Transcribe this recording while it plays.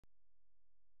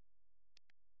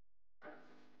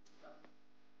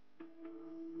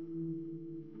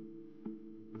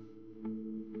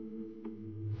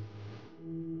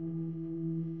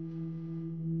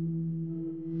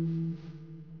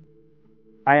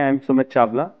Hi, I'm Sumit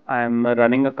Chawla. I'm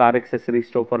running a car accessory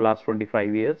store for last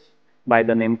 25 years by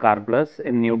the name Car Plus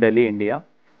in New Delhi, India.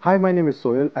 Hi, my name is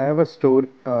Soil. I have a store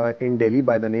in Delhi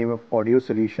by the name of Audio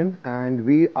Solution, and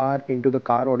we are into the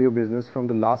car audio business from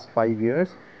the last 5 years,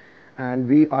 and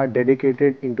we are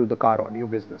dedicated into the car audio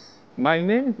business. My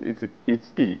name is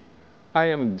Itsuki. I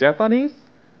am Japanese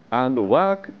and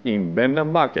work in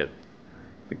Vietnam market.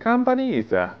 The company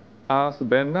is Earth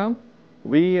Vietnam.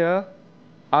 We are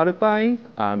Alpine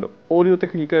and audio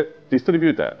technical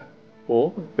distributor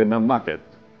for Vietnam market.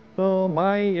 So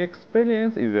my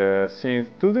experience is since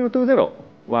 2020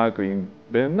 work in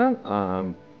Vietnam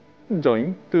and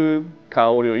joined to car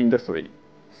audio industry.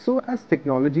 So, as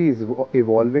technology is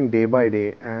evolving day by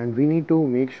day, and we need to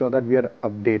make sure that we are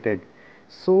updated.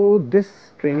 So, this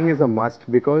training is a must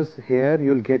because here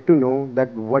you'll get to know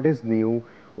that what is new,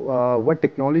 what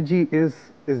technology is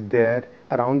there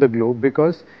around the globe.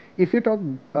 Because if you talk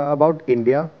about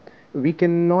India, we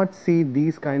cannot see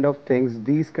these kind of things,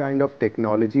 these kind of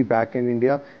technology back in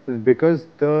India because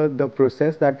the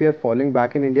process that we are following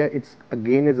back in India, it's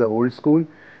again is a old school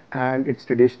and it's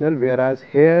traditional, whereas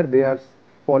here they are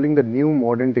following the new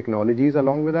modern technologies.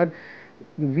 Along with that,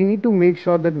 we need to make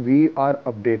sure that we are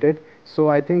updated. So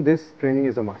I think this training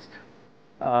is a must.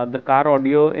 The car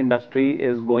audio industry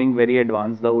is going very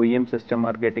advanced. The OEM system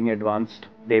are getting advanced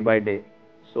day by day.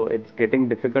 So it's getting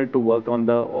difficult to work on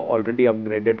the already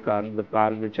upgraded cars, the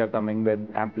cars which are coming with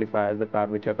amplifiers, the cars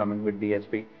which are coming with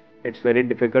DSP. It's very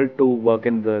difficult to work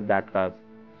in that cars.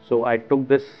 So I took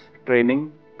this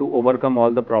training to overcome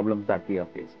all the problems that we are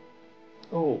facing.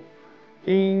 Oh,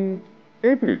 in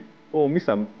April,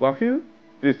 Mr. Wafil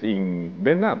is in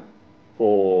Vietnam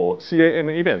for CAN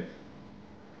event.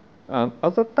 And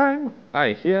at that time,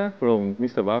 I hear from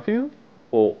Mr. Wafil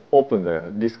for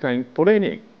open this kind of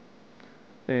training.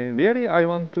 And really, I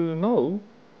want to know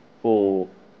for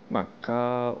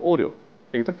car audio,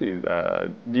 exactly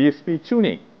the DSP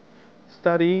tuning,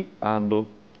 study and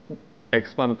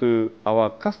expand to our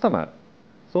customer.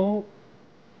 So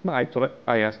I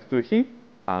asked to him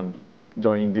and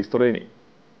join this training.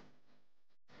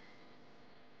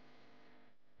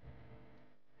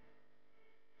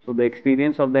 So the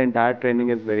experience of the entire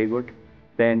training is very good.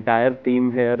 The entire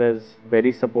team here is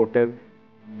very supportive,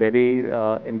 very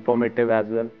informative as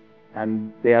well,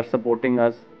 and they are supporting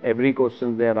us. Every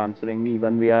question they are answering.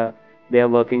 Even they are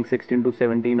working 16 to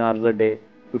 17 hours a day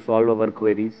to solve our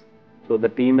queries. So the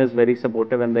team is very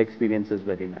supportive and the experience is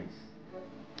very nice.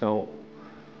 So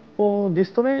for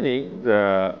this training,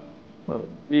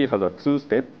 we have a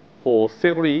two-step for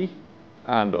theory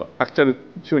and actual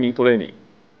tuning training.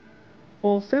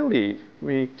 For theory,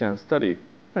 we can study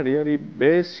really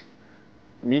basic,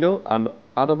 middle, and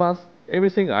advanced.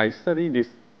 Everything I study this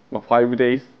 5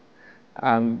 days,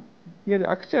 and yeah,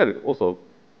 actually also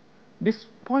this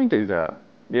point is a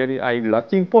really I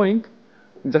lacking point.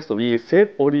 Just we sell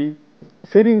only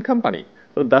selling company,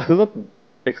 so that's not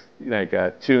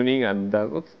like tuning and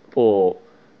that's not for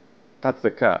that's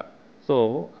the car.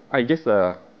 So I guess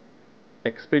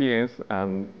experience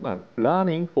and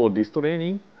learning for this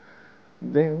training.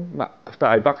 Then after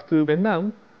I back to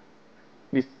Vietnam,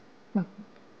 this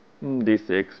this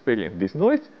experience, this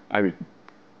knowledge, I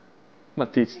will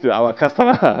teach to our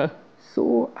customer.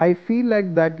 So I feel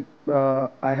like that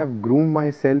I have groomed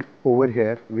myself over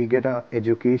here. We get a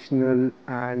educational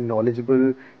and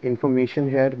knowledgeable information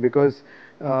here because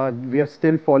we are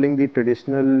still following the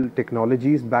traditional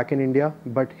technologies back in India.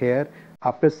 But here,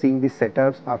 after seeing the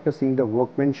setups, after seeing the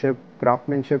workmanship,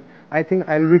 craftsmanship, I think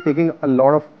I'll be taking a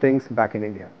lot of things back in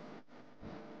India.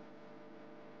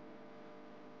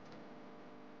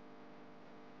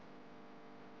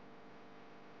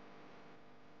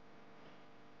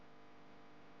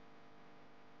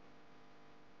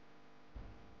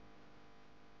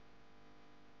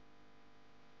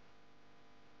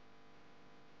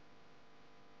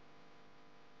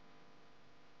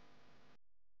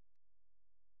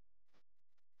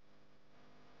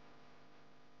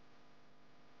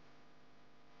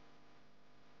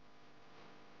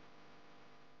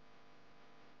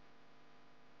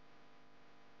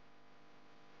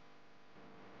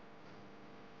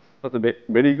 That's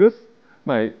very good.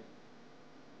 My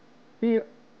we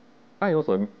I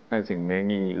also I think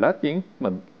many Latin,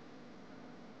 but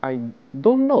I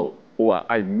don't know or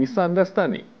I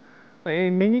misunderstanding.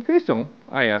 Many questions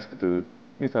I asked to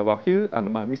Mr. Wahil and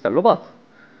Mr. Robert.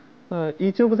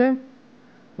 Each of them,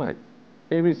 my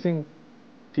everything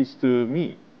teach to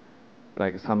me.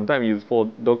 Like sometimes use for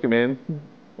document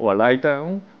or write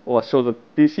down or show the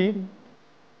PC.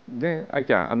 Then I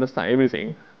can understand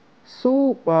everything.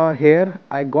 So here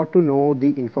I got to know the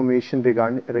information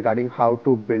regarding how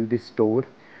to build the store.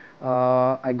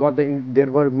 I got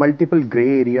there were multiple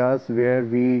gray areas where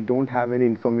we don't have any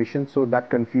information, so that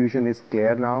confusion is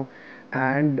clear now.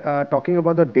 And talking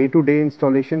about the day-to-day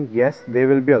installation, yes, there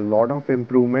will be a lot of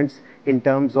improvements in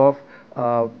terms of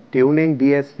tuning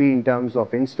DSP, in terms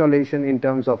of installation, in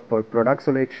terms of product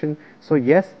selection. So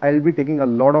yes, I'll be taking a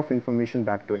lot of information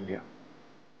back to India.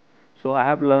 So I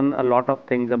have learned a lot of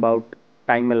things about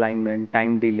time alignment,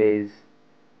 time delays,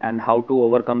 and how to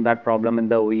overcome that problem in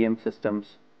the OEM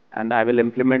systems. And I will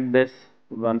implement this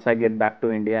once I get back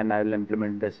to India, and I will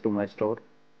implement this to my store.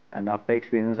 And after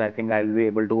experience, I think I will be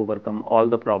able to overcome all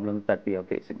the problems that we are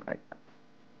facing right now.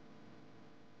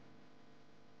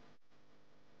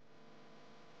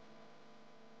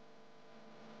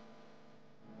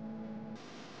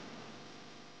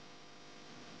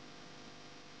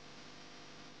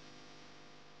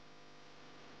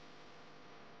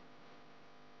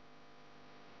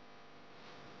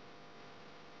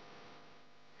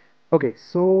 Okay,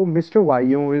 so Mr.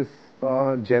 Vayu is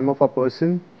a gem of a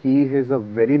person. He is a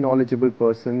very knowledgeable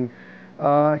person.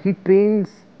 He trains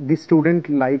the student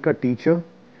like a teacher,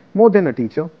 more than a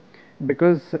teacher,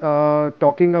 because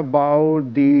talking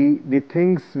about the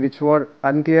things which were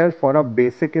unclear for a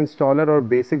basic installer or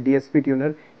basic DSP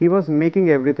tuner, he was making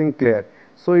everything clear.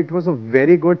 So it was a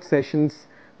very good sessions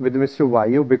with Mr.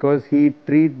 Vayu because he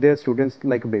treat their students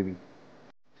like a baby.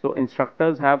 So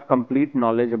instructors have complete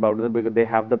knowledge about it because they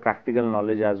have the practical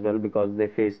knowledge as well because they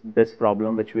face this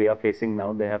problem which we are facing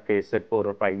now. They have faced it 4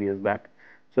 or 5 years back.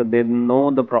 So they know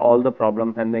all the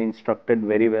problems and they instructed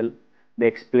very well. They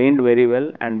explained very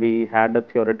well and we had a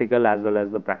theoretical as well as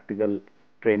the practical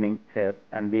training here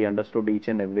and we understood each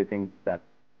and everything that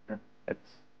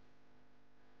it's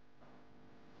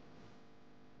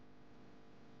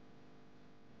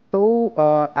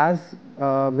So, as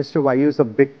Mr. Vayu is a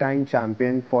big time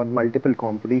champion for multiple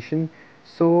competition,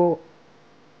 so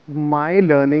my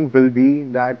learning will be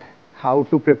that how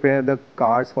to prepare the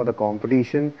cars for the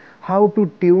competition, how to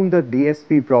tune the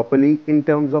DSP properly in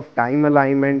terms of time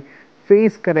alignment,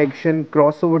 phase correction,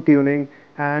 crossover tuning,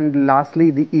 and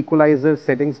lastly the equalizer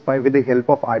settings by with the help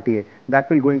of RTA. That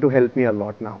will going to help me a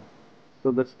lot now.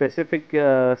 so the specific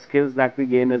skills that we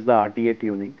gain is the RTA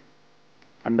tuning.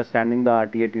 Understanding the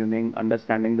RTA tuning,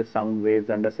 understanding the sound waves,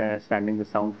 understanding the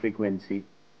sound frequency.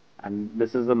 And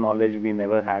this is a knowledge we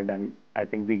never had, and I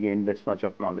think we gained this much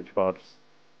of knowledge for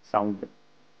sound.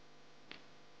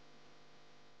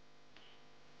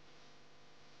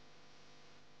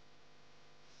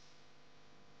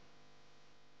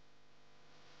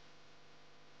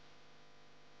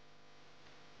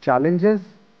 Challenges,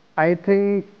 I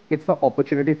think it's an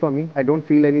opportunity for me. I don't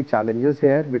feel any challenges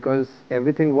here because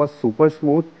everything was super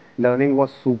smooth, learning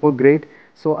was super great.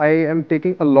 So I am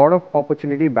taking a lot of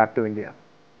opportunity back to India.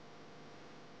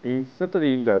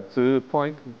 Certainly, the 2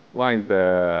 point one is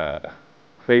the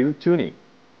phase tuning.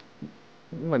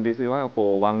 This is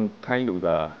one kind of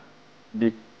the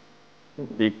big,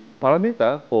 big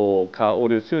parameter for car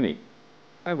audio tuning.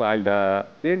 And while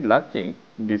then lacking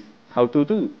this how to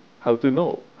do, how to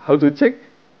know, how to check.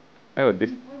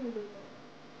 This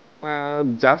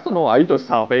just know idle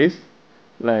surface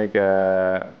like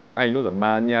I know the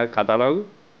manual catalog,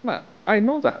 but I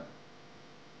know that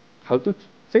how to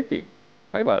set it.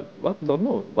 However, what don't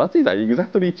know what is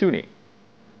exactly tuning.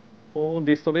 For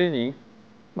this training,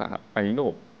 I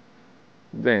know.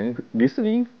 Then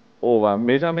listening over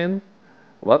measurement,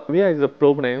 where is the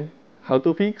problem, how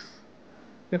to fix,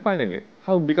 then finally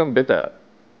how become better.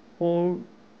 For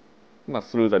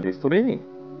through this training,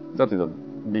 that is the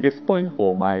biggest point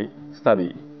for my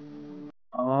study.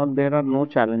 There are no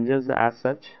challenges as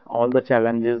such. All the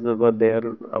challenges that were there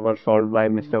were solved by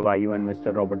Mr. Vayu and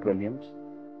Mr. Robert Williams.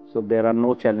 So there are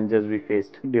no challenges we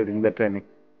faced during the training.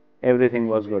 Everything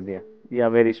was good, yeah. Yeah,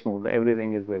 very smooth.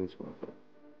 Everything is very smooth.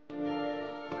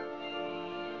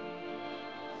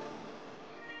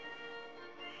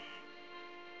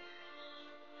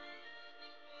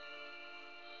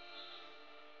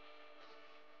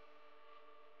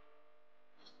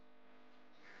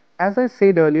 As I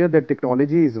said earlier, the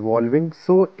technology is evolving,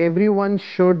 so everyone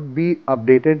should be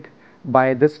updated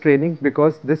by this training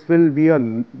because this will be a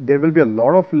there will be a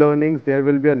lot of learnings, there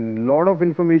will be a lot of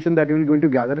information that you are going to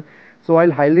gather. So I'll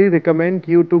highly recommend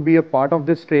you to be a part of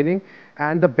this training.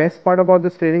 And the best part about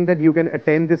this training that you can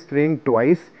attend this training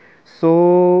twice.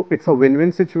 So it's a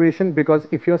win-win situation because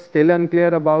if you're still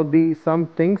unclear about the some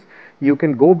things, you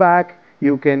can go back,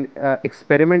 you can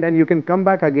experiment, and you can come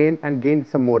back again and gain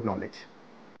some more knowledge.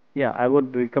 Yeah, I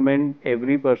would recommend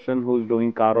every person who's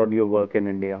doing car audio work in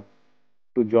India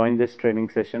to join this training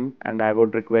session, and I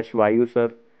would request Vayu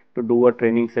sir to do a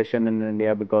training session in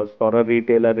India, because for a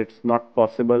retailer it's not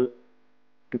possible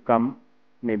to come,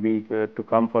 maybe to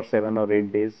come for 7 or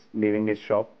 8 days, leaving his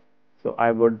shop. So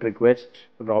I would request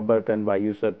Robert and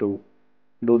Vayu sir to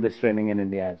do this training in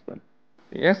India as well.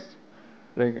 Yes,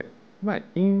 like,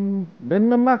 in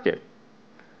Vietnam market,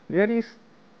 there is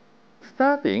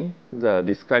starting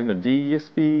this kind of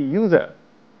DSP user,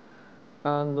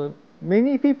 and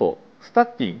many people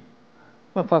starting.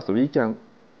 First we can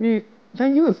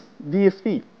use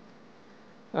DSP,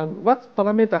 and what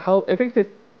parameter how effective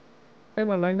right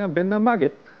Vietnam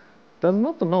market does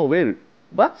not know well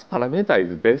what parameter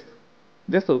is best.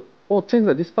 Just change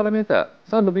this parameter,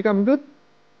 sound become good.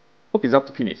 Okay, that's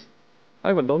finished.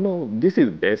 I don't know this is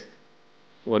best,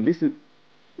 or this is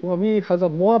for me has a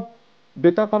more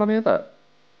better parameter.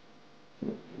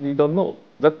 We don't know.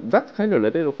 That's kind of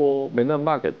level for Vietnam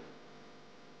market.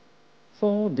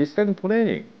 So this kind of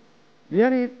training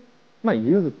really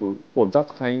useful for that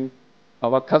kind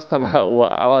our customer or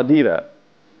our dealer.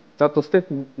 That step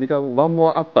become one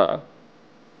more upper.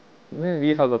 Then we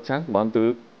have a chance want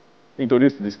to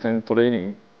introduce this kind of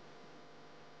training.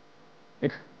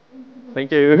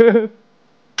 Thank you.